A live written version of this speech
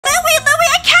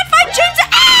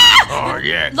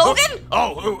Logan?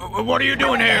 What are you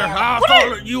doing here? I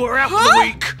thought you were out for the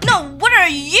week. No, what are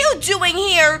you doing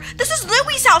here? This is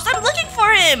Louie's house. I'm looking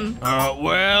for him.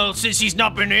 Well, since he's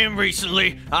not been in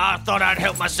recently, I thought I'd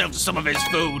help myself to some of his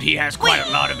food. He has quite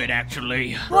a lot of it,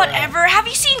 actually. Whatever. Have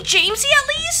you seen Jamesy at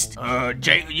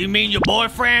least? You mean your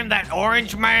boyfriend, that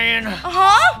orange man?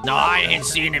 Uh-huh. No, I ain't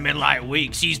seen him in like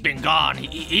weeks. He's been gone.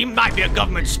 He might be a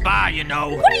government spy, you know.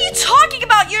 What are you talking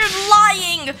about? You're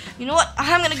lying. You know what?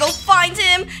 I'm gonna go find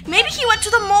him. Maybe he went to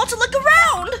the mall to look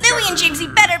around. Louie and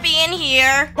Jamesy better be in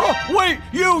here. Oh, wait,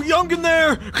 you youngin'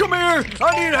 there. Come here.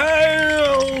 I need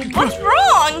help. What's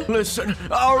wrong? Listen,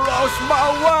 I lost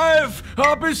my wife.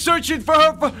 I've been searching for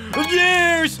her for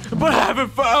years, but I haven't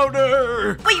found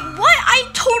her. Wait, what? I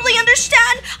totally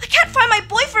understand. I can't find my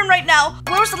boyfriend right now.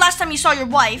 When was the last time you saw your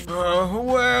wife?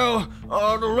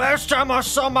 The last time I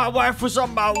saw my wife was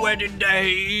on my wedding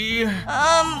day.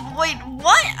 Wait,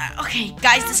 what? Okay,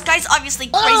 guys, this guy's obviously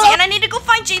crazy, and I need to go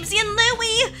find Jamesy and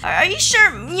Louie. Are you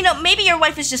sure? You know, maybe your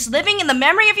wife is just living in the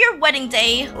memory of your wedding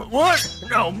day. What?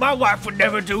 No, my wife would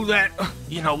never do that.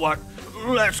 You know what?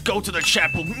 Let's go to the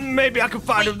chapel. Maybe I can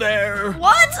find her there.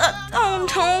 What? Oh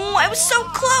no, I was so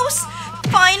close.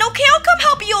 Fine, okay, I'll come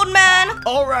help you, old man.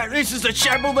 Alright, this is the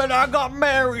chapel that I got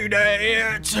married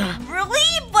at.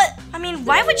 Really? But, I mean,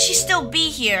 why would she still be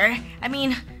here? I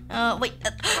mean, wait,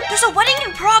 there's a wedding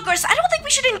in progress. I don't think we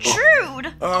should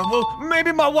intrude. Well,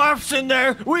 maybe my wife's in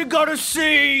there. We gotta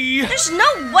see. There's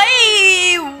no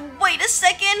way. Wait a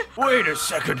second. Wait a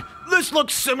second. This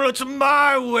looks similar to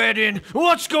my wedding.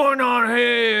 What's going on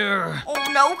here?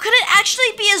 Oh no, could it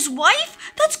actually be his wife?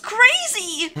 That's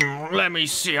crazy. Let me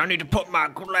see. I need to put my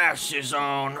glasses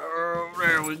on.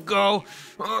 There we go.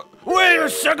 Wait a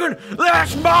second.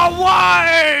 That's my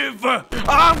wife.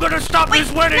 I'm gonna stop this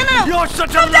wedding. No. You're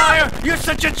such a liar. You're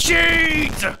such a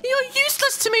cheat. You're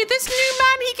useless to me. This new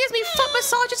man, he gives me foot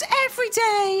massages every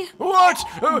day. What?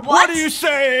 What are you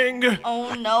saying?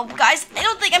 Oh no, guys, I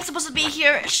don't think I'm supposed to be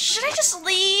here. Should I just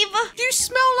leave? You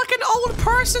smell like an old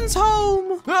person's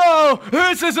home. No,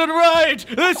 this isn't right.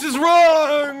 This is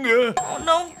wrong. Oh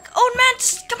no. Old man,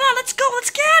 just, come on, let's go. Let's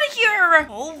get out of here.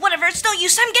 Oh, whatever. It's no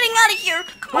use. I'm getting out of here.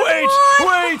 Come on.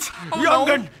 Wait.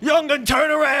 Oh, Young'un,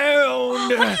 turn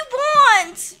around. What do you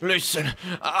want? Listen,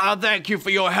 I thank you for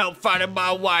your help finding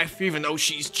my wife, even though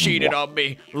she's cheated on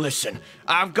me. Listen,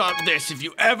 I've got this if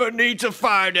you ever need to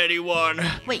find anyone.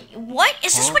 Wait, what?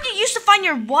 Is this what you used to find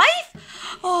your wife?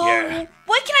 Oh, yeah.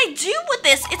 What can I do with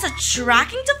this? It's a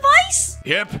tracking device?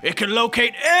 Yep, it can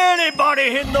locate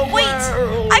anybody in the Wait,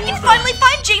 world. I can finally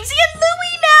find Jamesy and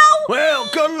Louie now! Well,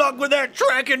 good luck with that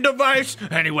tracking device.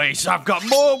 Anyways, I've got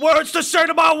more words to say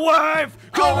to my wife.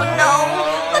 Come on.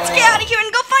 No, let's get out of here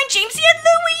and go find Jamesy and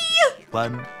Louie!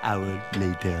 1 hour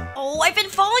later. Oh, I've been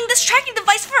following this tracking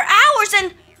device for hours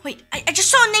and... Wait, I just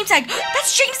saw a name tag.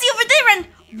 That's Jamesy over there and...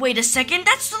 Wait a second,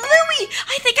 that's Louie!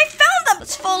 I think I found them!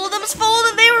 Let's follow them.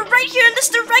 They were right here in this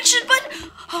direction, but...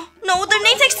 Oh, no, their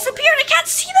name tags disappeared. I can't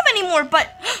see them anymore,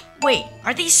 but... Wait,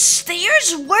 are these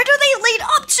stairs? Where do they lead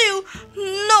up to?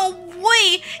 No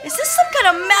way! Is this some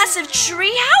kind of massive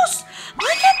tree house?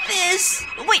 Look at this!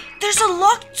 Wait, there's a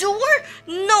locked door?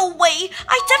 No way!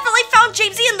 I definitely found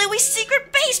Jamesy and Louie's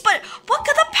secret base, but what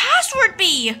could the password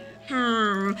be?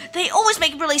 They always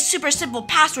make really super simple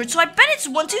passwords, so I bet it's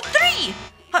 1, 2, 3.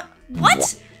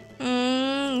 What?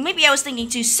 Maybe I was thinking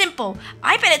too simple.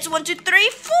 I bet it's 1, 2, 3,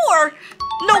 4.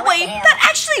 No way, that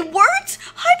actually worked?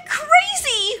 I'm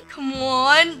crazy. Come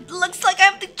on, looks like I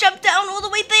have to jump down all the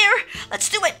way there. Let's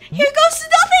do it. Here goes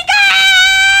nothing.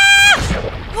 Ah!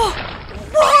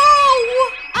 Whoa!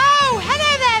 Oh,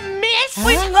 hello there, miss.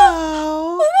 Wait,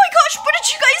 oh my gosh, where did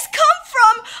you guys come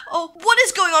from? Oh, what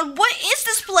is going on? What is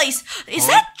this place? Is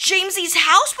that Jamesy's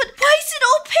house? But why is it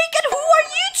all pink and who are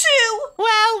you two?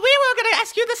 Well, we were going to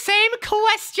ask you the same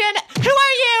question. Who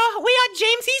are you? We are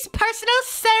Jamesy's personal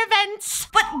servants.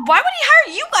 But why would he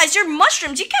hire you guys? You're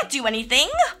mushrooms. You can't do anything.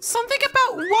 Something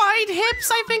about wide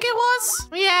hips, I think it was.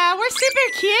 Yeah, we're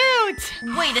super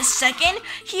cute. Wait a second.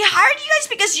 He hired you guys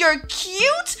because you're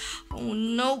cute? Oh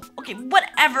no. Okay,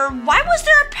 whatever. Why was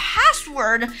there a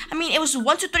password? I mean, it was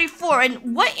 1, 2, 3, 4.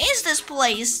 And what is this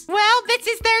place? Well, this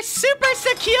is their super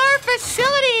secure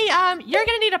facility. You're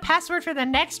gonna need a password for the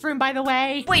next room, by the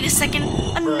way. Wait a second.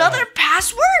 Another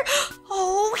password?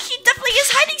 Oh, he definitely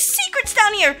is hiding secrets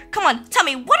down here. Come on, tell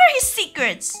me, what are his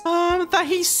secrets? That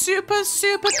he's super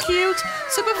cute,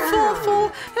 super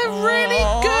thoughtful, and a really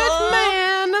good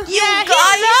man. You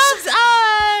guys! He loves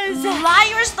us!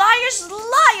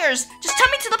 Liars! Just tell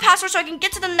me to the password so I can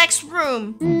get to the next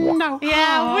room. No.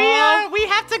 Yeah, we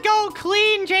have to go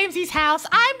clean Jamesy's house.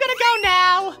 I'm gonna go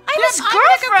now. I'm his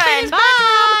girlfriend.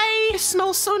 Bye.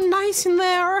 smells so nice in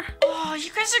there. Oh,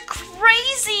 you guys are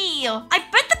crazy. I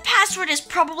bet the password is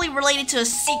probably related to a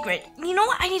secret. You know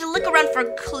what? I need to look around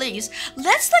for clues.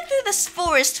 Let's look through this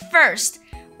forest first.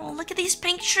 Oh, look at these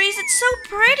pink trees. It's so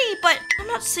pretty, but I'm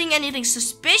not seeing anything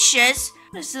suspicious.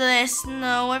 What is this?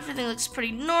 No, everything looks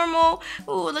pretty normal.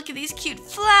 Oh, look at these cute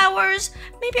flowers.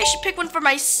 Maybe I should pick one for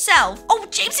myself. Oh,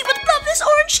 Jamesy would love this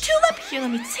orange tulip. Here,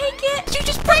 let me take it. You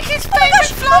just break his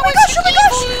favorite flowers, oh my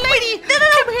gosh. lady. Wait, no.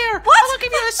 Come here. What? I'll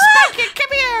give you a spanking.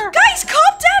 Come here. Guys,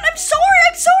 calm down. I'm sorry.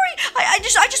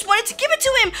 I just wanted to give it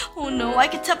to him. Oh no, I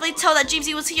could definitely tell that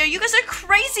Jamesy was here. You guys are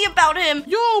crazy about him.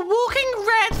 You're a walking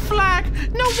red flag.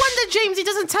 No wonder Jamesy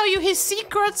doesn't tell you his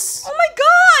secrets. Oh my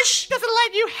gosh. Doesn't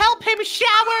let you help him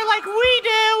shower like we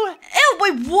do. Ew,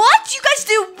 wait, what? You guys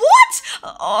do what?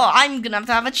 Oh, I'm gonna have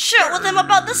to have a chat with him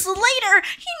about this later.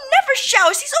 He never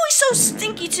showers. He's always so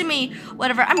stinky to me.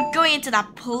 Whatever, I'm going into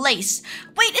that place.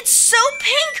 Wait, it's so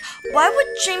pink. Why would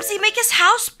Jamesy make his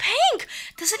house pink?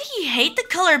 Doesn't he hate the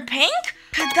color pink?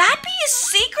 Could that be his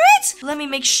secret? Let me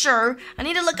make sure. I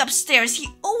need to look upstairs. He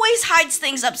always hides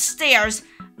things upstairs.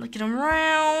 Looking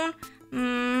around.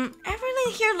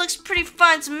 Everything here looks pretty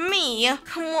fine to me.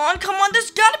 Come on,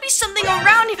 there's gotta be something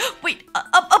around here. Wait,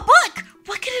 a book.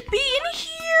 What could it be in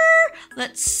here?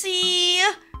 Let's see.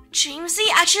 Jamesy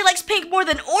actually likes pink more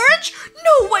than orange?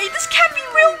 No way, this can't be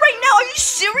real right now. Are you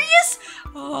serious?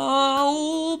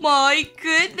 Oh my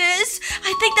goodness.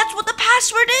 I think that's what the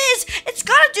password is. It's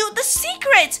gotta do with the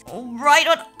secret. Right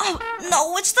on. Oh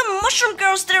no, it's the mushroom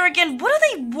girls there again. What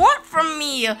do they want from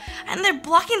me? And they're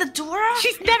blocking the door out?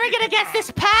 She's never gonna guess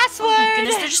this password. Oh my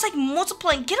goodness, they're just like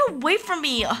multiplying. Get away from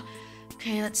me.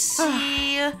 Okay, let's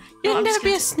see. You'll never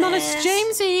be as smart as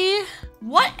Jamesy.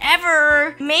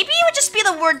 Whatever. Maybe it would just be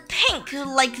the word pink,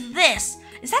 like this.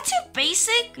 Is that too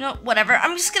basic? No, whatever.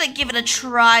 I'm just gonna give it a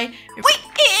try. Wait,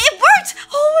 it worked!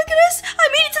 Oh my goodness! I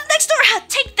made it to the next door!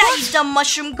 Take that, you dumb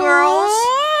mushroom girls!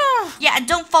 Yeah,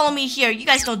 don't follow me here. You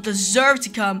guys don't deserve to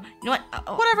come. You know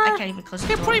what? Whatever. I can't even close the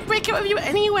door. He'll probably break it with you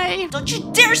anyway. Don't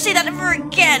you dare say that ever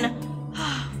again!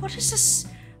 What is this?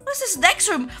 What is this next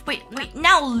room? Wait,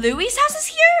 now Louie's house is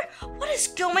here? What is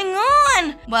going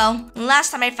on? Well, last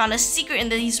time I found a secret in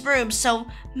these rooms, so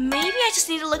maybe I just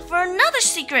need to look for another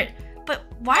secret. But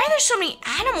why are there so many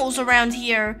animals around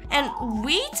here? And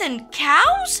wheat and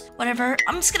cows? Whatever,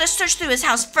 I'm just gonna search through his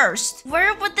house first.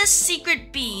 Where would this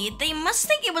secret be? They must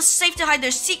think it was safe to hide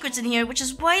their secrets in here, which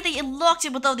is why they locked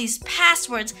it with all these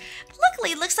passwords. But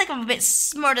luckily, it looks like I'm a bit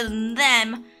smarter than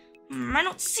them. I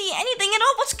don't see anything at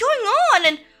all. What's going on?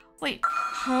 And wait,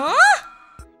 huh?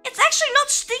 It's actually not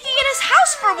stinking in his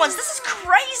house for once. This is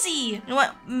crazy. You know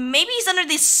what? Maybe he's under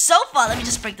this sofa. Let me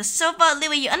just break the sofa.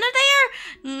 Louie, you under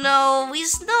there? No,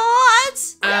 he's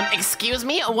not. Excuse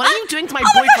me? What are you doing to my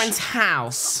boyfriend's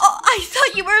house? Oh, I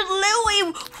thought you were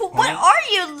Louie. What are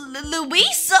you,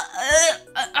 Louise?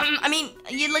 I mean,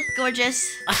 you look gorgeous.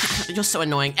 You're so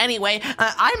annoying. Anyway,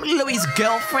 I'm Louie's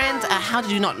girlfriend. How did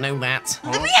you not know that?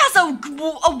 Louie has a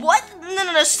what?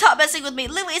 No, stop messing with me.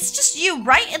 Louie, it's just you,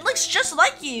 right? It looks just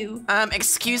like you.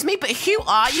 Excuse me, but who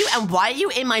are you and why are you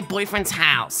in my boyfriend's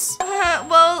house?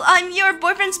 Well, I'm your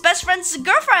boyfriend's best friend's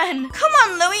girlfriend. Come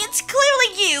on, Louie, it's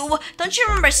clearly you. Don't you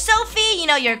remember Sophie? You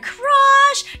know, your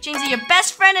crush, Jamesy, your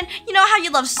best friend, and you know how you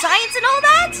love science and all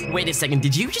that? Wait a second,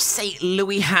 did you just say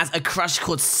Louie has a crush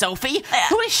called Sophie?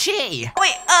 Who is she?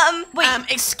 Wait.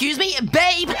 Excuse me,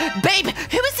 babe,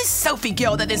 who is this Sophie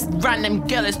girl that this random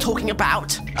girl is talking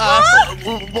about?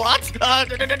 What?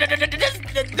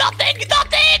 Nothing!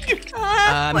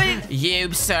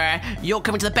 You, sir, you're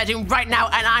coming to the bedroom right now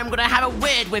and I'm gonna have a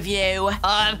word with you.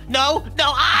 No,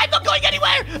 I'm not going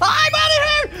anywhere! I'm out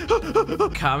of here!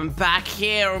 Come back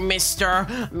here, mister.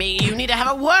 You need to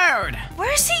have a word.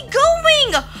 Where's he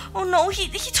going? Oh no, he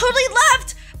totally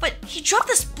left. But he dropped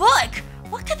this book.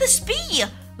 What could this be?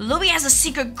 Louie has a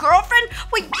secret girlfriend?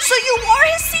 Wait, so you are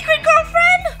his secret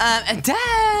girlfriend? Duh.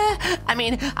 I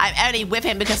mean, I'm only with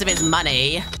him because of his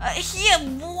money. Yeah,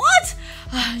 what?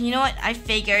 You know what? I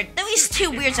figured. Louie's too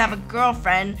weird to have a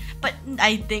girlfriend. But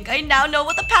I think I now know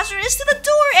what the password is to the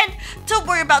door. And don't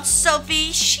worry about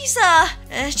Sophie. She's,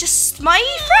 just my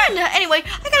friend. Anyway,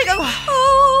 I gotta go.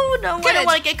 Oh, no, I don't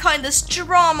want to get caught in this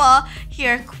drama.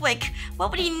 Here, quick.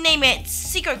 What would he name it?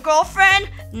 Secret girlfriend?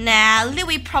 Nah,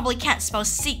 Louie probably can't spell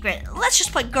secret. Let's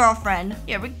just put girlfriend.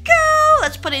 Here we go.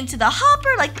 Let's put it into the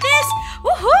hopper like this.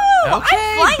 Woohoo! Okay,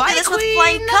 I'm flying bye, through this Queen. with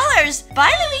flying colors.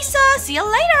 Bye, Louisa. See you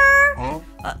later. Huh?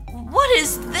 What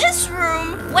is this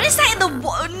room? What is that in the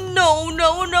No.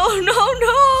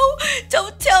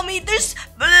 Don't tell me there's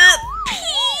pee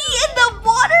in the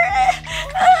water.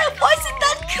 Why is it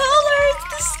that color? It's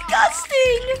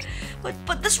disgusting.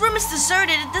 But the this room is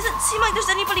deserted. It doesn't seem like there's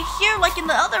anybody here like in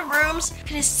the other rooms.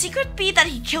 Can his secret be that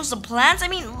he kills the plants? I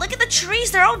mean, look at the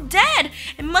trees. They're all dead.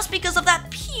 It must be because of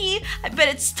that pee. I bet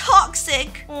it's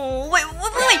toxic. Oh, wait.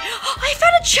 I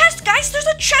found a chest, guys. There's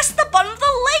a chest at the bottom of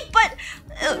the lake, but...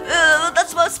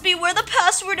 that must be where the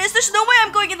password is. There's no way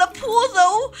I'm going in the pool,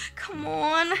 though. Come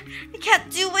on. I can't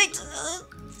do it.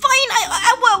 Fine,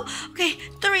 I will. Okay,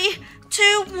 3,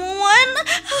 2, 1.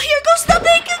 Oh, here goes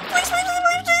nothing. Please.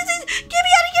 Get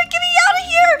me out of here. Get me out of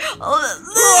here. Oh,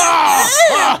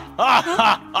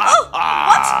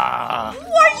 what?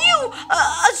 Who are you?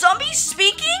 A zombie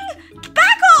speaking?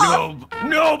 Back off.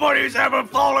 Nobody's ever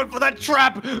fallen for that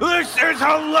trap. This is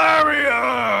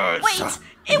hilarious. Wait.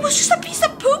 It was just a piece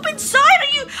of poop inside.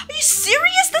 Are you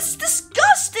serious? That's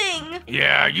disgusting.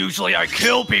 Yeah, usually I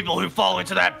kill people who fall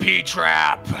into that pee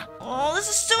trap. Oh, this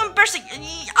is so embarrassing.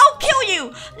 I'll kill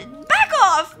you. Back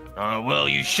off. Well,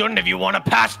 you shouldn't if you want to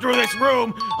pass through this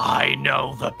room. I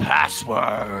know the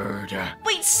password.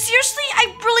 Wait, seriously? I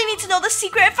really need to know the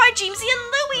secret. I find Jamesy and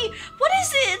Louie. What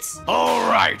is it? All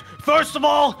right. First of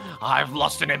all, I've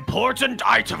lost an important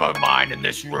item of mine in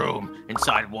this room,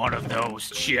 inside one of those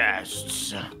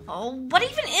chests. Oh, what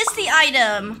even is the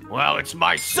item? Well, it's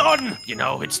my son. You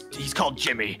know, he's called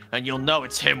Jimmy, and you'll know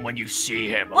it's him when you see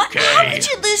him, What? okay? How did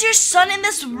you lose your son in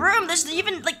this room? There's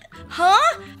even, like, huh?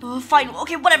 Oh, fine.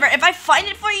 Okay, whatever. If I find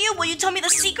it for you, will you tell me the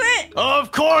secret?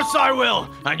 Of course I will,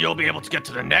 and you'll be able to get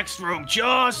to the next room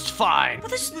just fine. But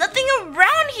there's nothing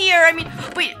around here. I mean,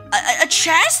 wait, a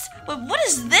chest? What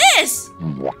is this?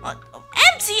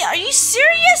 Empty? Are you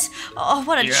serious? Oh,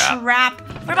 what a trap.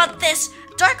 What about this?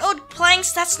 Dark oak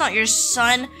planks? That's not your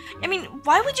son. I mean,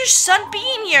 why would your son be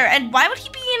in here? And why would he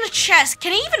be in a chest?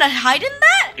 Can he even hide in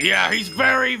that? Yeah, he's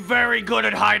very, very good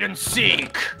at hide and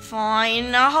seek.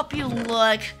 Fine, I'll help you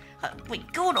look.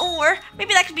 Wait, gold ore?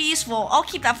 Maybe that could be useful. I'll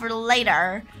keep that for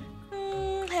later.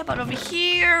 How about over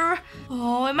here?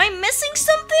 Oh, am I missing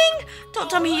something? Don't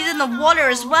tell me he's in the water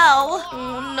as well.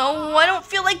 Oh no, I don't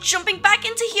feel like jumping back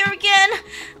into here again.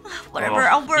 Whatever,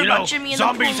 I'll worry about Jimmy in the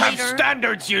pool later. Zombies have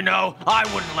standards, you know. I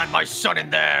wouldn't let my son in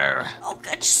there. Oh,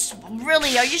 God, just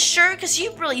really, are you sure? Because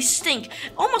you really stink.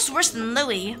 Almost worse than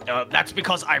Louie. That's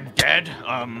because I'm dead.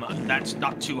 That's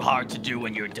not too hard to do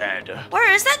when you're dead.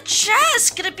 Where is that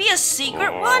chest? Could it be a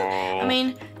secret one? I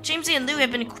mean, Jamesy and Louie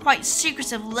have been quite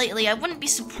secretive lately. I wouldn't be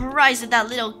surprised if that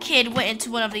little kid went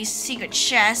into one of these secret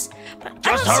chests. But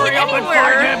Just I don't hurry see it up anywhere.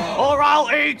 and find him, or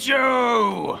I'll eat you!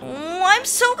 Oh, I'm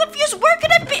so confused. Where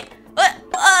could it be?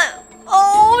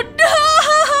 Oh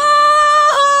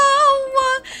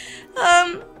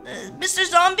no! Mr.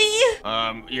 Zombie?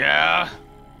 Yeah?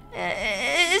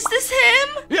 Is this him?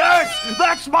 Yes!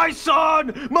 That's my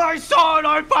son! My son!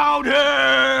 I found him!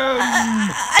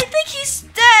 I think he's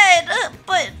dead.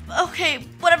 But, okay,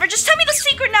 whatever. Just tell me the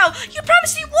secret now. You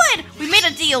promised you would. We made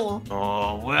a deal.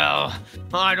 Oh, well,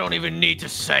 I don't even need to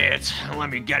say it. Let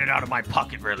me get it out of my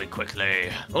pocket really quickly.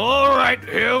 All right,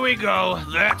 here we go.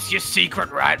 That's your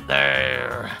secret right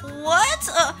there. What?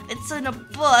 It's in a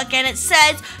book, and it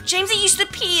says Jamesy used to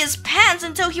pee his pants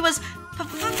until he was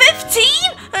 15?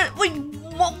 Wait,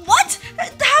 what?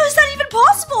 How is that even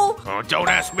possible? Oh, don't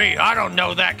ask me. I don't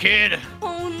know that kid.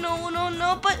 Oh, no,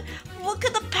 but what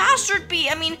could the password be?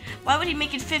 I mean, why would he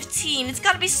make it 15? It's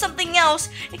gotta be something else.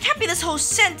 It can't be this whole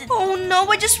sentence. Oh no,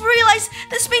 I just realized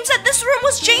this means that this room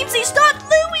was Jamesy's, not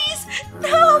Louie's.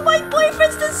 No, my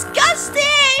boyfriend's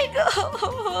disgusting.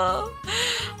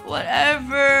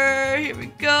 Whatever, here we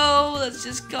go. Let's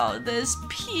just call this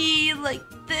P like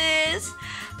this.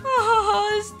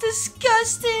 Oh, it's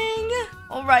disgusting.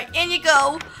 All right, in you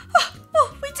go.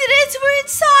 Oh, we did it. We're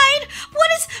inside.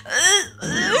 What is...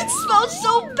 it smells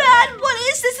so bad. What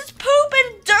is this? It's poop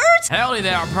and dirt. Howdy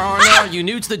there, partner. You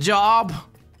new to the job?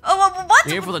 Oh, what?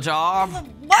 You here for the job?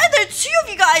 Why are there two of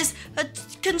you guys?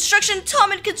 Construction,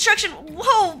 Tom, and construction.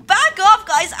 Whoa, back off,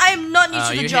 guys. I am not new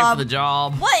to the you job. Here for the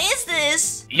job? What is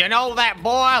this? You know that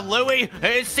boy, Louie?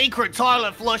 His secret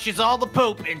toilet flushes all the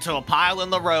poop into a pile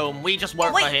in the room. We just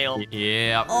work for him.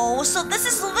 Yeah. Oh, so this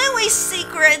is Louie's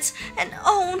secret. And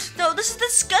oh no, this is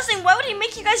disgusting. Why would he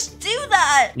make you guys do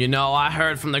that? You know, I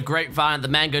heard from the grapevine at the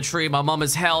mango tree my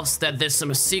mama's house that there's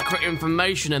some secret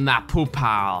information in that poop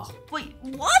pile. Wait,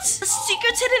 what? The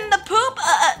secret's hidden in the poop?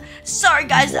 Sorry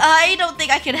guys, I don't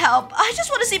think I can help. I just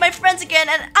want to see my friends again,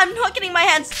 and I'm not getting my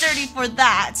hands dirty for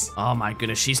that. Oh my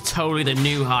goodness, she's totally the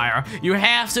new hire. You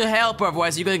have to help her,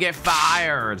 otherwise you're gonna get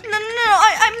fired. No,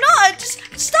 I'm not. Just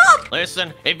stop.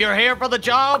 Listen, if you're here for the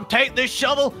job, take this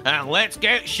shovel and let's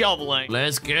get shoveling.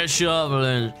 Let's get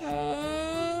shoveling.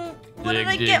 What did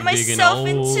I get myself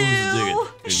into?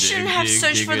 I shouldn't have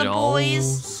searched for the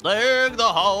boys. Dig the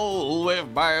hole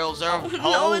with barrels of No,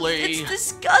 holy. it's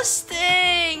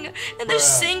disgusting. And they're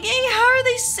singing? How are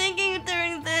they singing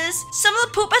during this? Some of the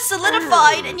poop has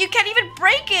solidified and you can't even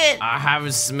break it. I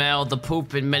haven't smelled the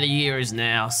poop in many years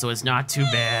now, so it's not too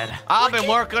bad. I've been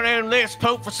working in this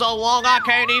poop for so long I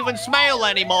can't even smell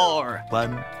anymore.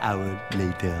 1 hour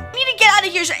later. I need to get out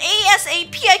of here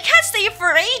ASAP. I can't stay here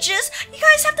for ages. You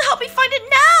guys have to help me find it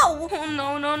now. Oh, no.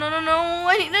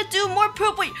 I need to do more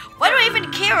poop. Wait, why do I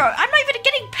even care? I'm not even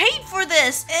getting paid for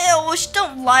this. Ew,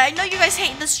 don't lie. I know you guys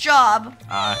hate this job.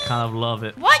 I kind of love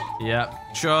it. What? Yep,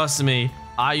 trust me.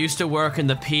 I used to work in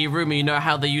the pee room, and you know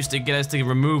how they used to get us to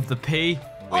remove the pee?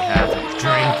 We have to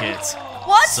drink it.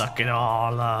 What? Suck it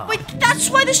all up. Wait, that's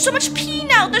why there's so much pee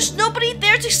now. There's nobody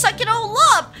there to suck it all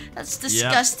up. That's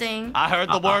disgusting. I heard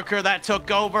the worker that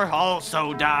took over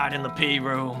also died in the pee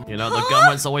room. You know, the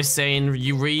government's always saying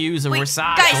you reuse and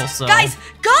recycle, Guys,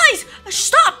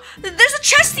 stop! There's a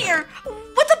chest here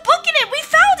with a book in it. We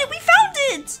found it.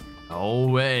 Oh,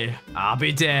 wait. I'll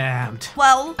be damned.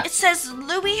 Well, it says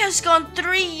Louie has gone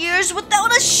 3 years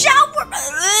without a shower.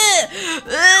 That's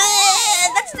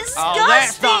disgusting. Oh,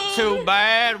 that's not too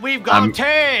bad. We've gone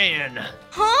 10.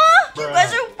 Huh? You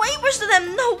guys are way worse than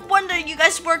him. No wonder you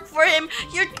guys work for him.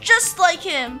 You're just like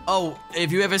him. Oh,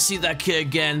 if you ever see that kid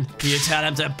again, can you tell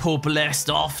him to poop less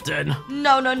often?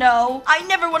 No. I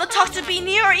never want to talk to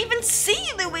Beanie or even see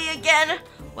Louie again.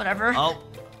 Whatever. Oh,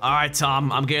 all right,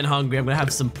 Tom. I'm getting hungry. I'm gonna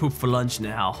have some poop for lunch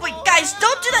now. Wait, guys,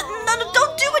 don't do that. No,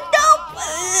 don't do it. No.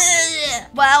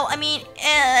 Well, I mean,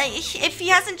 if he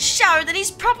hasn't showered, then he's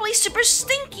probably super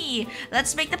stinky.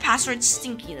 Let's make the password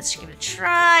stinky. Let's give it a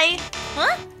try.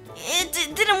 Huh? It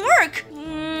didn't work.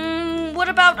 What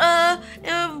about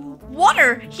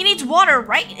water? He needs water,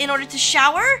 right, in order to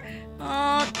shower?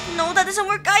 No, that doesn't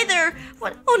work either.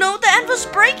 What? Oh no, the anvil's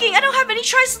breaking. I don't have any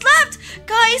tries left.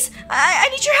 Guys, I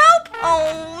need your help.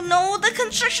 Oh no, the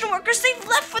construction workers, they've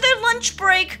left for their lunch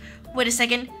break. Wait a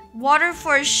second. Water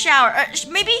for a shower.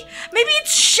 Maybe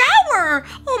it's shower.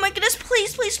 Oh my goodness,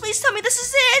 please tell me this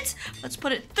is it. Let's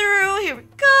put it through. Here we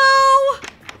go.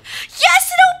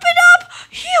 Yes, it opened up.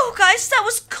 Phew, guys, that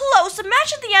was close.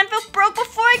 Imagine the anvil broke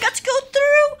before I got to go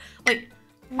through. Wait.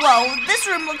 Whoa, this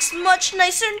room looks much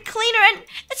nicer and cleaner, and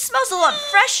it smells a lot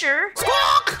fresher.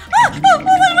 Squawk! What's going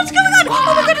on?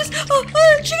 Oh my goodness! Chickens!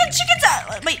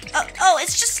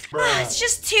 It's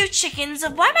just 2 chickens.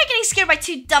 Why am I getting scared by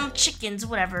 2 dumb chickens?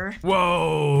 Whatever.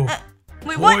 Whoa!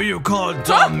 Wait, what are you calling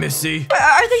dumb, Missy?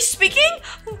 Are they speaking?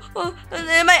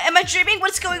 Am I dreaming?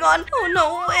 What's going on? Oh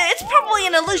no, it's probably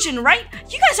an illusion, right?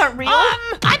 You guys aren't real.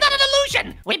 I'm not an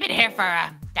illusion. We've been here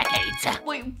for decades.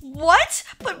 Wait, what?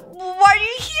 But why are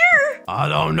you here? I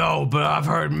don't know, but I've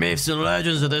heard myths and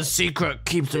legends that the secret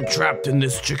keeps them trapped in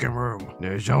this chicken room.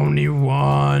 There's only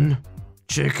one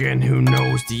chicken who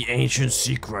knows the ancient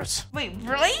secret. Wait,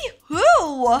 really?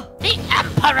 Who? The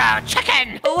Emperor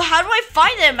Chicken. Oh, how do I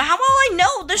find him? How will I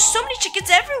know? There's so many chickens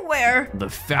everywhere. The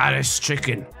fattest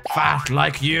chicken, fat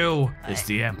like you, is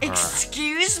the Emperor.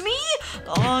 Excuse me?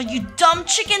 Oh, you dumb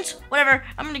chickens. Whatever,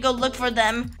 I'm gonna go look for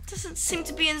them. Doesn't seem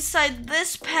to be inside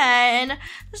this pen.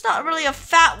 There's not really a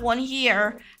fat one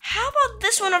here. How about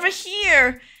this one over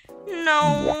here?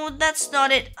 No, that's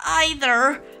not it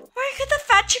either. Where could the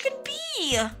fat chicken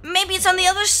be? Maybe it's on the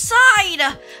other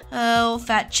side. Oh,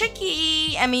 fat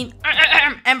chickie. I mean,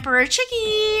 Emperor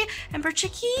Chickie. Emperor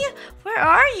Chickie, where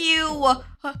are you?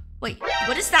 Wait,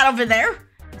 what is that over there?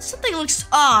 Something looks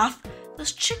off.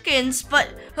 Those chickens, but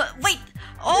wait.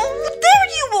 Oh, there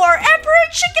you are, Emperor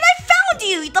Chicken. I found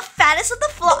you. The fattest of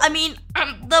the flock. I mean,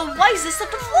 the wisest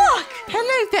of the flock.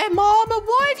 Hello there, Mama.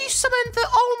 Why have you summoned the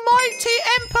almighty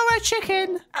Emperor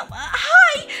Chicken?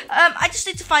 Hi. I just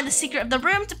need to find the secret of the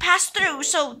room to pass through.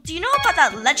 So, do you know about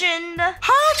that legend?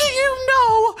 How do you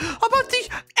know about the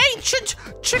ancient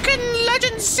chicken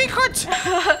legend secret?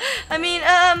 I mean,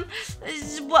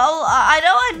 well, I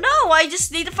don't know. I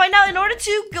just need to find out in order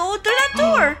to go through that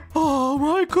door. Oh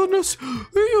my goodness,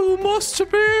 you must be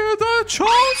the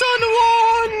chosen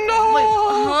one! Wait,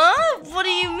 huh? What do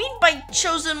you mean by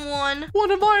chosen one?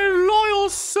 One of my loyal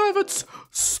servants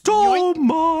stole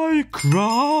my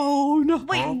crown.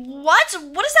 Wait, what?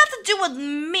 What does that have to do with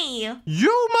me?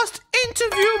 You must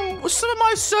interview some of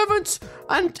my servants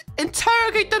and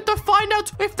interrogate them to find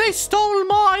out if they stole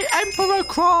my emperor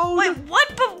crown. Wait,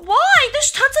 what? But why?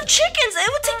 There's tons of chickens. It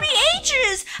would take me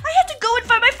ages. I have to go and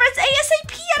find my friends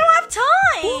ASAP. I don't have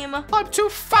time. I'm too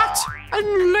fat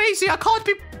and lazy. I can't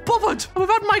be bothered.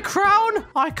 Without my crown,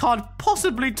 I can't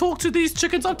possibly talk to these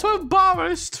chickens. I'm too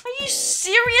embarrassed. Are you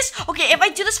serious? Okay, if I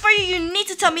do this for you, you need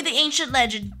to tell me the ancient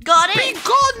legend. Got it? Be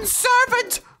gone,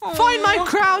 servant! Find my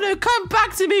crown and come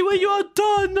back to me when you are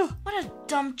done. What a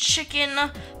dumb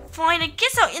chicken. Fine, I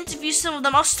guess I'll interview some of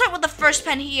them. I'll start with the first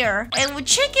pen here. And with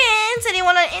chickens,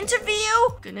 anyone on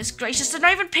interview? Goodness gracious, they're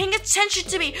not even paying attention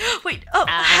to me. Wait, oh,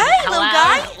 hey, little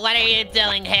guy. What are you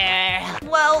doing here?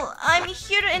 Well, I'm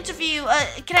here to interview.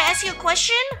 Can I ask you a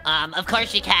question? Of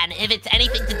course you can. If it's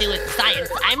anything to do with science,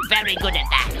 I'm very good at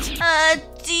that.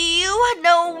 Do you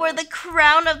know where the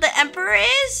crown of the emperor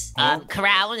is?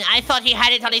 Crown? I thought he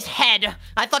had it on his head.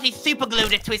 I thought he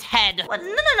superglued it to his head. What?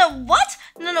 No, what?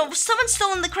 No, someone's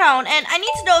stolen the crown, and I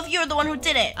need to know if you're the one who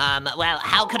did it. Well,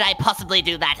 how could I possibly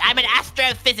do that? I'm an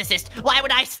astrophysicist. Why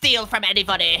would I steal from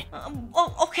anybody?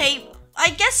 Okay. I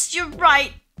guess you're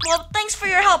right. Well, thanks for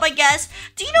your help, I guess.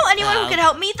 Do you know anyone who can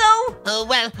help me, though?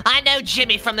 Well, I know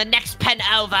Jimmy from the next pen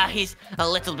over. He's a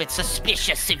little bit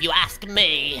suspicious, if you ask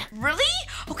me. Really?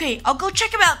 Okay, I'll go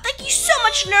check him out. Thank you so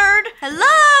much, nerd. Hello?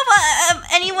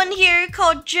 Anyone here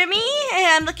called Jimmy?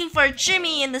 I'm looking for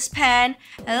Jimmy in this pen.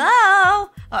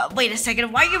 Hello? Wait a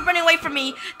second. Why are you running away from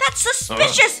me? That's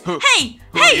suspicious. Hey!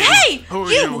 Who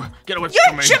are you? Get away You're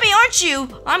from me. Jimmy, aren't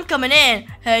you? I'm coming in.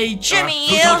 Hey, Jimmy.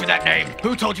 Who told you that name?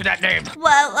 Who told you that name?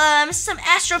 Well, some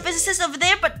astrophysicist over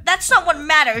there, but that's not what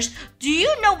matters. Do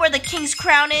you know where the king's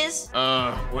crown is?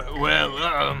 Why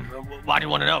do you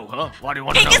want to know, huh? Why do you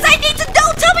want to know? Because I need to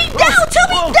know! Tell me now! Tell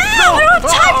me now! I don't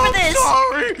have time for this!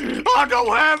 Sorry! I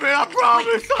don't have it, I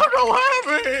promise! I don't have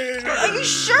it! Are you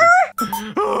sure?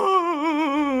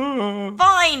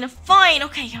 Fine.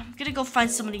 Okay, I'm gonna go find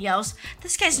somebody else.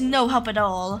 This guy's no help at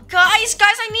all. Guys,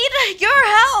 I need your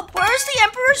help! Where's the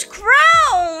Emperor's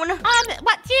crown?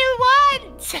 What do you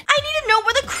want? I need to know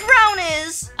where the crown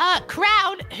is!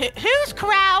 Crown? Whose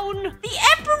crown? The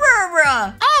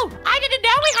Emperor! Oh, I didn't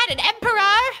know we had an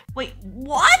emperor! Wait,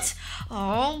 what?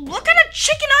 Oh, what kind of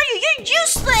chicken are you? You're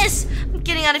useless! I'm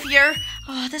getting out of here.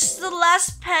 Oh, this is the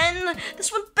last pen.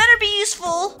 This one better be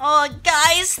useful. Oh,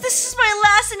 guys, this is my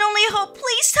last and only hope.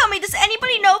 Please tell me, does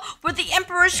anybody know where the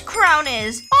Emperor's crown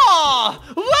is? Ah,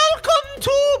 welcome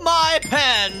to my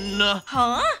pen.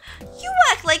 Huh? You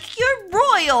act like you're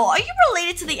royal. Are you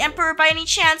related to the Emperor by any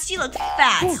chance? You look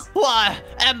fat. Why,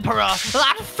 Emperor,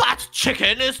 that fat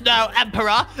chicken is no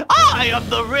emperor. I am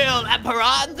the real emperor,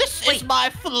 and this is my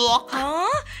flock. Huh?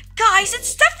 Guys,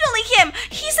 it's definitely him.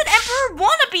 He's an Emperor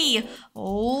wannabe.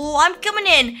 Oh, I'm coming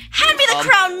in. Hand me the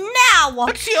crown now.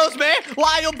 Excuse me,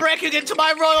 why are you breaking into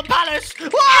my royal palace?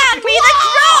 Hand me the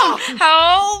crown.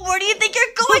 Oh, where do you think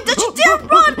you're going? Don't you dare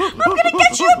run. I'm gonna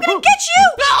get you. I'm gonna get you.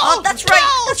 Oh, that's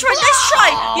right. That's right. Nice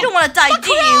try. You don't want to die,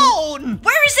 do you?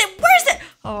 Where is it? Where is it?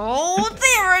 Oh,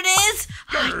 there it is.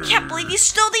 I can't believe you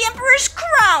stole the Emperor's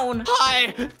crown.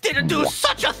 I didn't do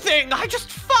such a thing. I just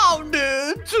found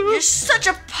it. You're such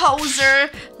a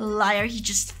poser. Liar, he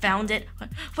just found it.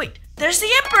 Wait, there's the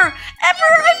Emperor.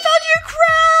 Emperor, I found your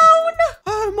crown.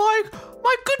 Oh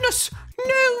my goodness. No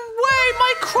way,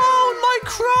 my crown.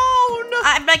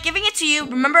 I'm not giving it to you.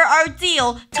 Remember our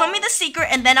deal. Tell me the secret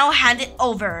and then I'll hand it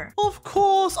over. Of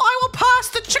course, I will pass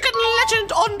the chicken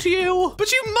legend on to you.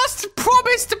 But you must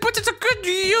promise to put it to good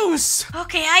use.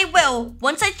 Okay, I will.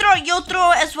 Once I throw it, you'll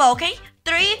throw it as well, okay?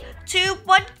 3, 2,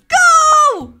 1,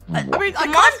 go! I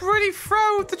can't really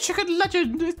throw the chicken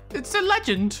legend. It's a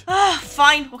legend.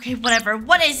 Fine. Okay, whatever.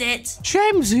 What is it?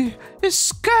 Jamesy is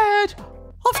scared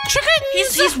of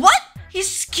chickens. He's what? He's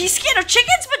scared of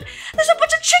chickens? But there's a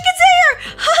bunch of chickens here!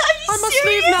 Are you I must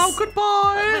serious? leave now.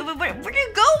 Goodbye. Wait, where are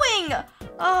you going?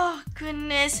 Oh,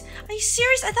 goodness. Are you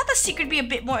serious? I thought the secret would be a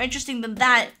bit more interesting than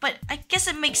that, but I guess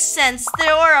it makes sense.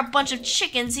 There are a bunch of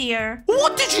chickens here.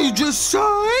 What did you just say?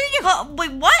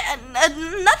 Wait, what?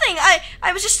 Nothing.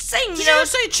 I was just saying, Did you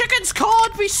say chickens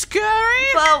can't be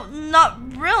scary? Well, not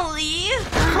really.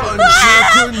 Can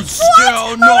chickens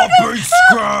still not be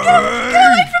scary? Get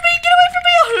away from me! Get away from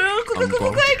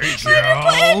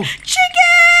me!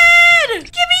 Chicken!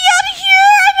 Get me out of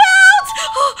here! I'm out!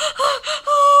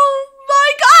 Oh my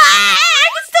God! I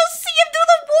can still see him through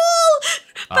the wall!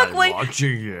 I'm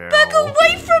watching you. Back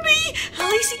away from me! At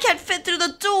least he can't fit through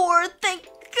the door. Thank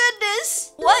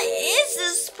goodness. What is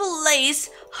this place?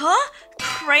 Huh?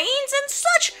 Cranes and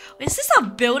such? Is this a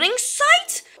building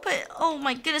site? But, oh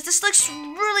my goodness, this looks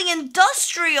really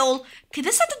industrial. Could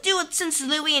this have to do with since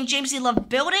Louie and Jamesy love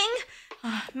building?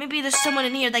 Maybe there's someone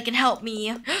in here that can help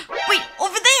me. Wait,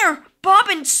 over there! Bob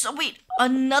and... wait,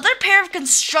 another pair of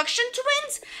construction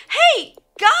twins? Hey,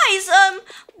 guys,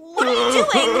 what are you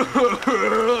doing?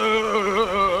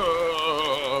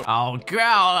 Oh, grow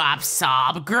up,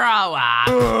 Sob, grow up.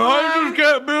 I just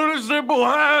can't build a simple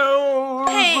house.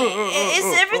 Hey,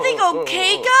 is everything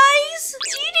okay, guys?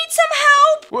 Do you need some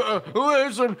help?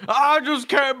 Listen, I just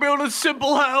can't build a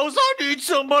simple house. I need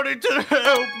somebody to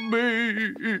help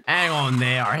me. Hang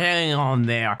on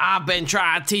there. I've been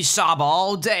trying to teach Sob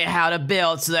all day how to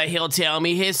build so that he'll tell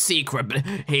me his secret, but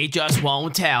he just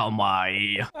won't tell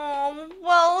me. Oh,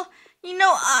 well, you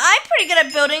know, I'm pretty good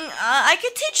at building. I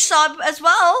could teach Sob as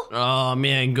well. Oh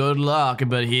man, good luck,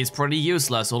 but he's pretty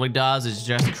useless. All he does is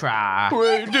just cry.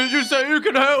 Wait, did you say you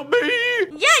can help me?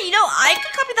 Yeah, you know, I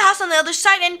could copy the house on the other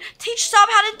side and teach Sob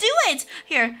how to do it.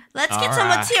 Here, let's get some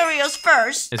Alright. materials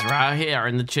first. It's right here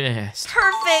in the chest.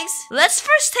 Perfect. Let's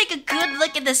first take a good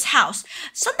look at this house.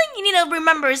 Something you need to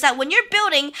remember is that when you're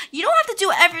building, you don't have to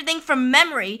do everything from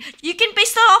memory. You can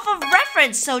base that off of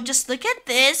reference. So just look at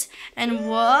this, and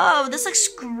whoa, this looks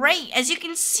great. As you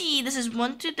can see, this is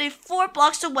 1, 2, 3, 4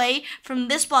 blocks away from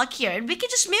this block here, and we can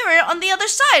just mirror it on the other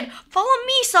side. Follow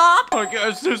me, Sob. I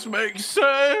guess this makes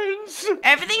sense.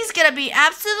 Everything's gonna be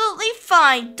absolutely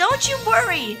fine. Don't you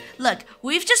worry. Look,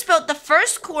 we've just built the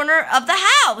first corner of the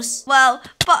house. Well,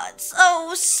 but,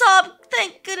 oh, Sob,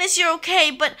 thank goodness you're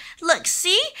okay. But look,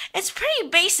 see? It's pretty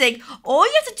basic. All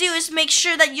you have to do is make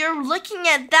sure that you're looking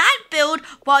at that build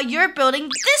while you're building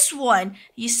this one.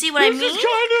 You see what I mean? This is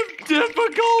kind of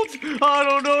difficult. I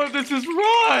don't know if this is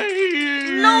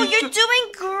right. No, you're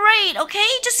doing great, okay?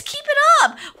 Just keep it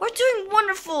up. We're doing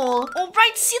wonderful. All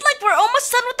right, see, like we're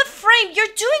almost done with the frame. You're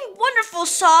doing wonderful,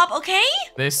 Sob, okay?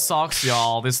 This sucks,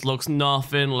 y'all. This looks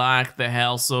nothing like the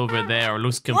house over there. It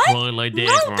looks completely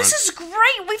different. No, this is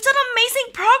great. We've done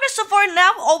amazing progress so far.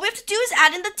 Now all we have to do is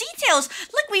add in the details.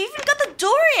 Look, we even got the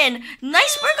door in.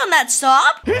 Nice work on that,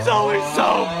 Sob. He's always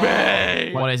so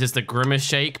big. What is this, the grimace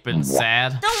shake, but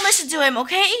sad? Don't listen to him,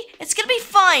 okay? It's gonna be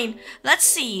fine. Let's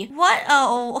see. What?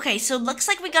 Oh, okay. So looks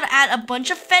like we gotta add a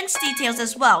bunch of fence details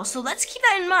as well. So let's keep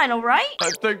that in mind, all right?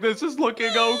 I think this is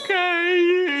looking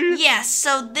okay. Yes.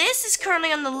 So this is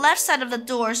currently on the left side of the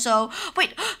door. So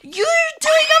wait, you're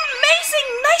doing amazing.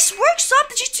 Nice work, Sob.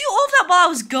 Did you do all of that while I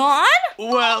was gone?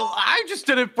 Well, I just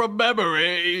did it from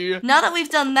memory. Now that we've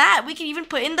done that, we can even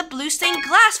put in the blue stained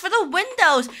glass for the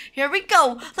windows. Here we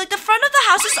go. Like the front of the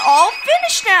house is all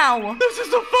finished now. This is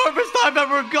the farthest I've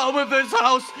ever gone with this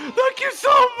house. Thank you so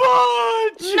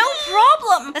much. No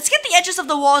problem. Let's get the edges of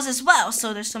the walls as well.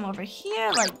 So there's some over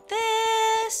here like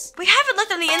this. We haven't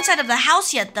looked on the inside of the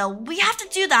house yet though. We have to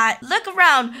do that. Look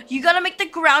around. You gotta make the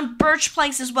ground birch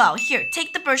planks as well. Here,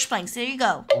 take the birch planks. There you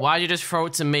go. Why'd you just throw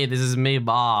it to me? This is me,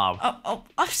 Bob. Oh,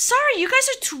 I'm sorry. You guys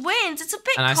are twins. It's a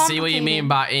bit And I complicated. see what you mean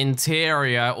by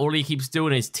interior. All he keeps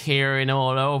doing is tearing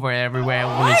all over everywhere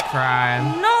when he's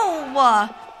crying. No,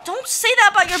 don't say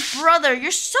that about your brother.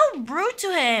 You're so rude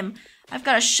to him. I've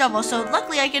got a shovel, so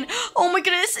luckily I can... Oh my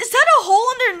goodness, is that a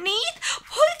hole underneath?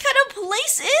 What kind of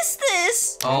place is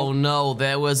this? Oh no,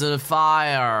 there was a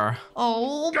fire.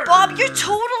 Oh, Bob, you're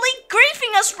totally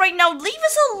griefing us right now. Leave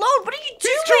us alone. What are you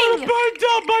He's trying to doing? burn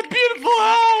down my beautiful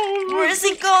house. Where is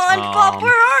he gone? Bob,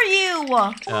 where are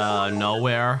you?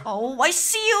 Nowhere. Oh, I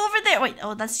see you over there. Wait,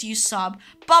 oh, that's you, Sob.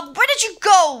 Bob, where did you go?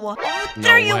 Oh,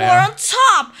 there you Nowhere. are on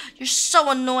top. You're so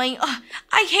annoying. Ugh,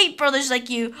 I hate brothers like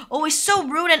you. Always so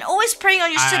rude and always preying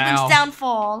on your siblings' Ow.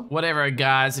 downfall. Whatever,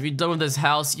 guys. If you're done with this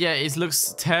house, yeah, it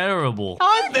looks terrible.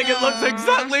 I think it looks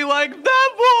exactly like that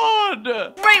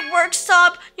one. Great work,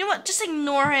 Sob. You know what? Just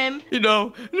ignore him. You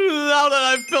know, now that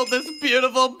I've built this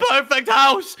beautiful, perfect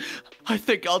house, I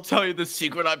think I'll tell you the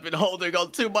secret I've been holding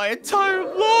on to my entire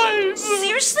life.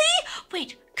 Seriously?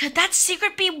 Wait, could that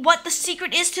secret be what the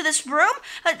secret is to this room?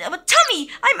 Tell me.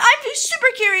 I'm super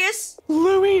curious.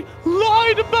 Louie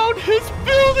lied about his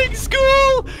building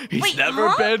school. He's Wait, never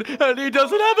huh? been, and he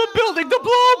doesn't have a building diploma.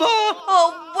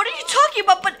 Oh, what are you talking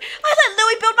about? But I let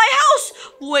Louie build my house.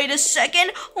 Wait a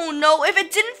second. Oh no, if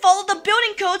it didn't follow the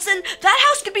building codes, then that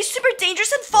house could be super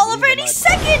dangerous and fall over any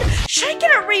second. Should I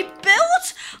get it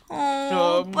rebuilt?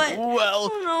 Oh, but... Well,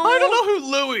 oh, no. I don't know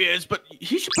who Louie is, but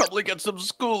he should probably get some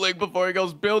schooling before he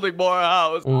goes building more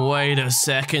house. Wait a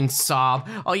second, Sob.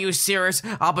 Are you serious?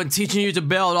 I've been teaching you to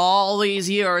build all these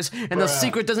years, and the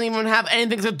secret doesn't even have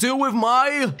anything to do with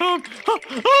my... I'm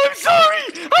sorry!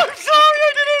 I'm sorry,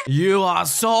 I didn't... You are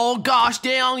so gosh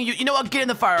dang. You know what? Get in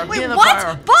the fire. Wait, Get in the what?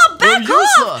 fire. Bob, back You're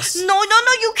off! useless. No,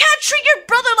 you can't treat your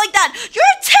brother like that. You're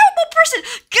a terrible person.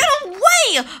 Get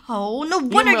away! Oh, no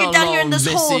wonder you're down here in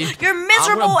this hole. Missy. You're I'm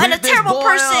miserable gonna and a beat this terrible boy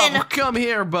person. up. Come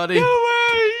here, buddy.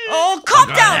 Oh, calm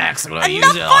I'm gonna down. axe, I'm gonna use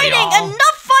Enough it on fighting. y'all.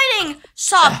 Enough fighting. spinning.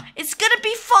 Stop. It's gonna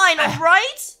be fine,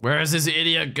 alright? Where is this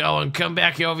idiot going? Come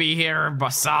back over here,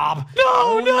 Basab.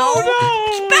 No.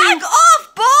 Back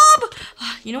off, Bob.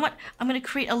 You know what? I'm gonna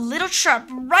create a little trap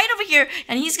right over here,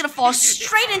 and he's gonna fall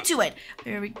straight into it.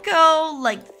 There we go,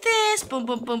 like this. Boom,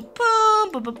 boom, boom,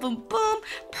 boom, boom, boom, boom, boom.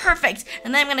 Perfect.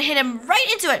 And then I'm gonna hit him right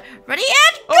into it. Ready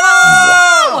and go!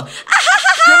 Oh!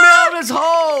 Get me out of this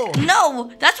hole!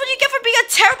 No, that's what you get for being a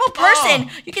terrible person.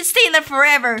 You can stay in there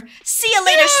forever. See you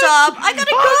later, Sob. I gotta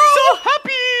go. I'm so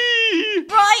happy!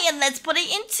 Right, and let's put it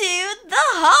into the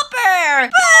hopper.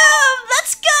 Boom!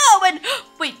 Let's go. And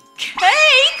wait, cake?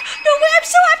 No way, I'm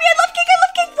so happy. I love cake. I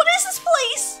love cake. What is this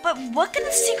place? But what could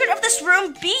the secret of this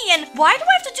room be? And why do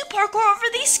I have to do parkour over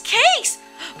these cakes?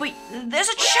 Wait, there's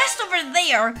a chest over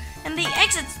there, and the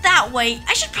exit's that way.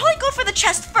 I should probably go for the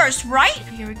chest first, right?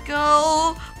 Here we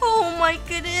go. Oh my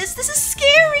goodness, this is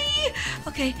scary.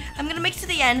 Okay, I'm gonna make it to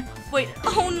the end. Wait,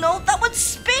 oh no, that one's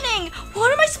spinning.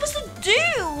 What am I supposed to do?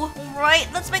 All right,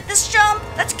 let's make this jump.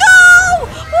 Let's go.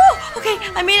 Oh, okay,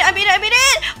 I made it.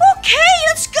 Okay,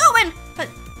 let's go. And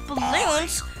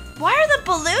balloons? Why are the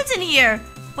balloons in here?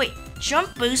 Wait.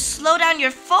 Jump boost, slow down, you're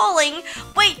falling.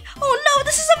 Wait, oh no,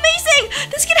 this is amazing.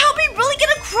 This can help me really get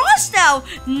across now.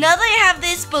 Now that I have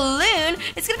this balloon,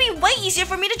 it's gonna be way easier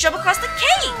for me to jump across the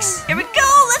cakes. Here we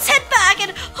go, let's head back.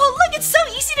 And oh look, it's so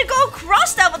easy to go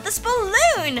across now with this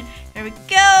balloon. Here we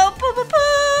go, boom, boom,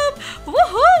 boom.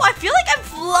 Woohoo, I feel like I'm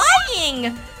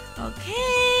flying.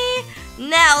 Okay,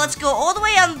 now let's go all the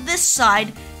way on this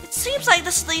side. It seems like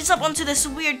this leads up onto this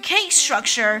weird cake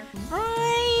structure.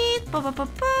 Right, boom, boom, boom,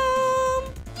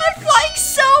 boom. I'm flying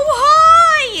so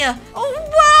high! Oh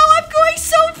wow, I'm going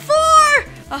so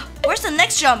far! Where's the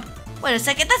next jump? Wait a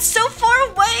second, that's so far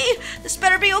away! This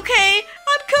better be okay.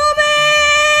 I'm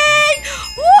coming!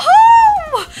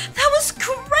 Woohoo! That was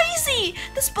crazy!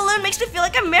 This balloon makes me feel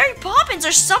like I'm Mary Poppins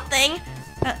or something.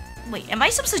 Wait, am I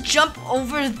supposed to jump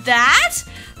over that?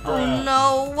 Oh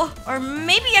no. Or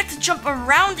maybe I have to jump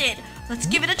around it. Let's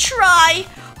give it a try.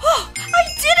 Oh, I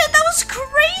did it! That was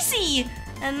crazy!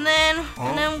 And then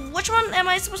which one am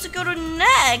I supposed to go to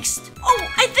next? Oh,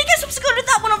 I think I'm supposed to go to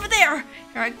that one over there.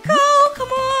 Here I go. Come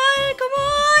on, come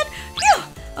on. Phew.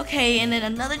 Okay, and then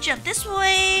another jump this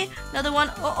way. Another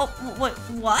one. Oh, wait,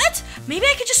 what? Maybe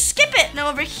I could just skip it. Now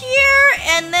over here,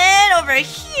 and then over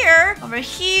here,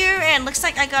 and looks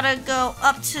like I gotta go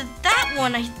up to that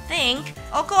one, I think.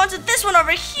 I'll go onto this one over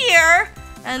here.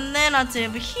 And then onto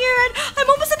over here, and I'm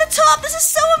almost at the top. This is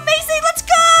so amazing. Let's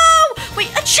go. Wait,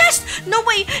 a chest. No,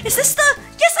 wait. Is this the...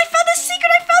 Yes, I found the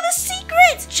secret. I found the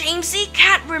secret. Jamesy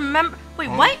can't remember. Wait,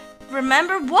 what?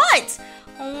 Remember what?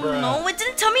 Oh, no, it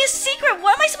didn't tell me a secret.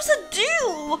 What am I supposed to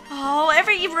do? Oh,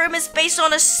 every room is based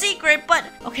on a secret, but...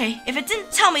 Okay, if it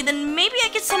didn't tell me, then maybe I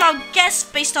could somehow guess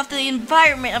based off the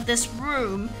environment of this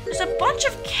room. There's a bunch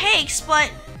of cakes,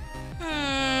 but...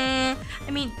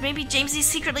 I mean, maybe Jamesy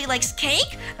secretly likes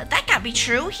cake? That can't be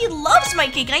true. He loves my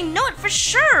cake. I know it for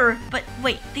sure. But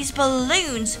wait, these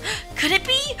balloons. Could it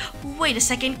be? Wait a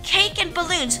second. Cake and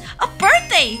balloons. A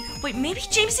birthday. Wait, maybe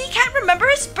Jamesy can't remember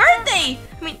his birthday.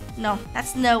 I mean, no,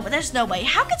 there's no way.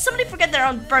 How could somebody forget their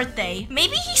own birthday?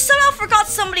 Maybe he somehow forgot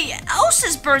somebody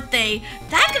else's birthday.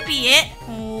 That could be it.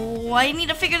 Oh, I need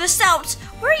to figure this out.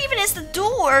 Where even is the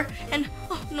door? And,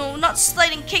 oh no, not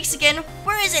sliding cakes again.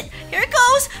 Where is it? Here it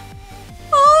goes.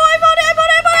 Oh, I'm on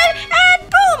it, and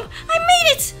boom, I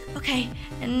made it. Okay,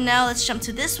 and now let's jump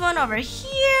to this one over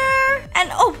here. And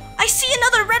oh, I see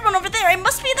another red one over there. I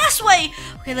must be this way.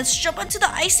 Okay, let's jump onto the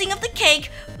icing of the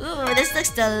cake. Ooh, this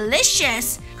looks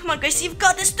delicious. Come on, Gracie, you've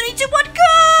got this. 3, 2, 1, go!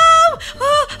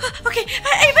 Oh, okay,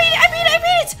 I made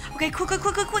it. Okay,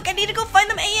 quick. I need to go find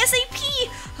them ASAP.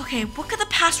 Okay, what could the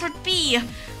password be?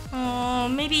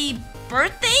 Maybe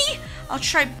birthday? I'll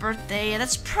try birthday.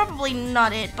 That's probably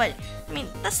not it, but I mean,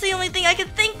 that's the only thing I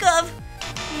could think of.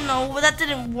 No, that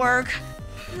didn't work.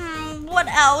 What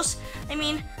else? I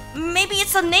mean, maybe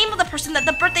it's the name of the person that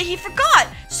the birthday he forgot.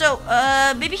 So,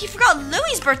 maybe he forgot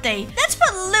Louie's birthday. Let's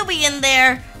put Louie in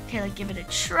there. Okay, let's give it a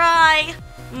try.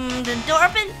 The door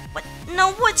open? What?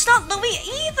 No, it's not Louie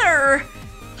either.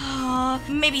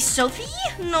 Maybe Sophie?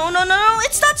 No,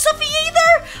 it's not Sophie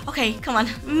either. Okay, come on.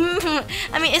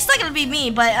 I mean, it's not gonna be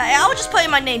me, but I'll just put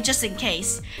in my name just in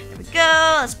case. There we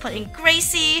go. Let's put in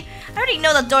Gracie. I already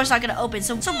know the door's not gonna open,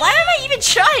 so why am I even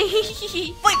trying?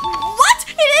 Wait, what?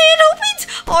 It opened?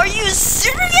 Are you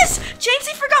serious?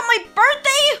 Jamesy forgot my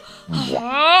birthday?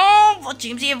 Oh, well,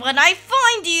 Jamesy, when I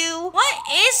find you. What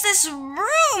is this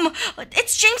room?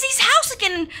 It's Jamesy's house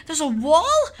again. There's a wall?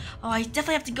 Oh, I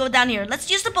definitely have to go down here. Let's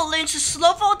use the balloons to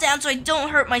slow fall down so I don't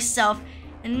hurt myself.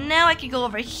 And now I can go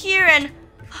over here and...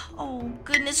 Oh,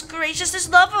 goodness gracious, there's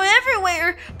lava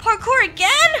everywhere. Parkour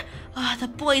again? The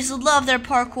boys love their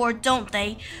parkour, don't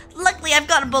they? Luckily, I've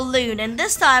got a balloon, and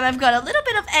this time I've got a little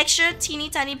bit of extra teeny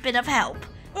tiny bit of help.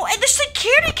 Oh, and there's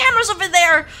security cameras over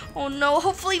there. Oh no,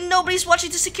 hopefully nobody's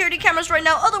watching the security cameras right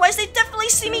now. Otherwise, they definitely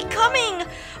see me coming.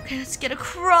 Okay, let's get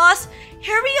across.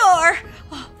 Here we are.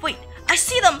 Oh, wait, I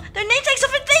see them. Their name tags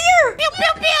over there. Pew,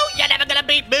 pew, pew. You're never gonna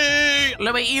beat me.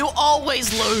 Louie, you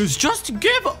always lose. Just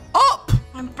give up.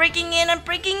 I'm breaking in. I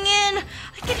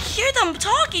can hear them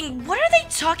talking. What are they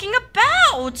talking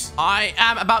about? I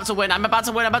am about to win. I'm about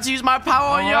to use my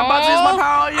power on you. I'm about to use my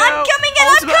power on you. I'm coming in.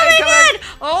 Ultimate I'm coming in.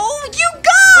 Oh, you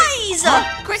guys.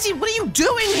 Huh? Gracie, what are you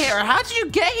doing here? How did you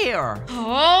get here?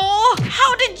 Oh,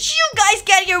 how did you guys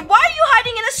get here? Why are you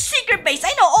hiding in a secret base?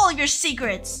 I know all of your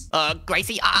secrets.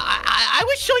 Gracie, I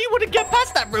was sure you wouldn't get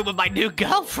past that room with my new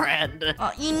girlfriend.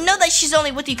 You know that she's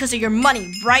only with you because of your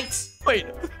money, right? Wait,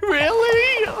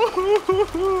 really?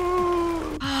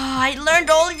 I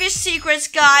learned all of your secrets,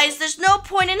 guys. There's no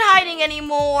point in hiding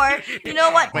anymore. You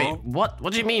know what? Wait, what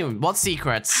do you mean? What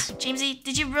secrets? Jamesy,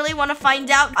 did you really want to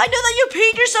find out? I know that you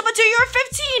peed yourself until you were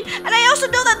 15, and I also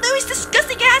know that Louie's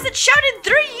disgusting and hasn't showered in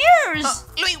 3 years.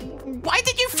 Louie, why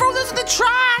did you throw those in the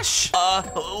trash?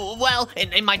 Well,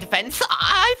 in my defense,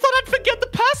 I thought I'd forget the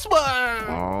password.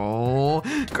 Oh,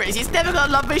 Gracie's never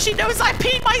gonna love me. She knows I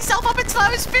peed myself up until I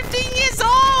was 15 years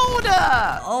old.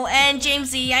 Oh, and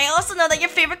Jamesy, I also know that your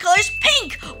favorite color is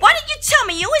pink. Why didn't you tell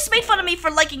me? You always made fun of me for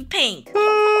liking pink.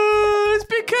 It's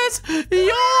because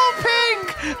you're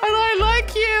pink, and I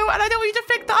like you, and I don't want you to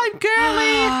think that I'm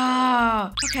girly.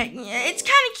 Okay, it's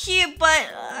kind of cute, but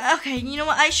okay, you know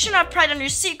what? I shouldn't have pried on your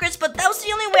secrets, but that was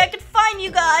the only way I could find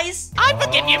you guys. I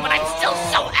forgive you, but I'm still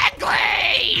so angry.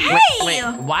 Hey! Wait,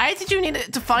 why did you need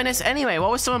to find us anyway?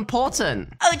 What was so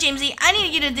important? Oh, Jamesy, I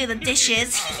needed you to do the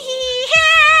dishes.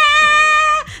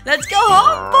 Let's go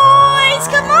home, boys!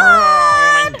 Come on!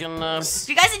 Oh my goodness. If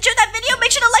you guys enjoyed that video,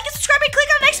 make sure to like and subscribe and click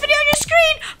on the next video on your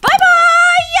screen.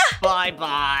 Bye-bye!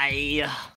 Bye-bye.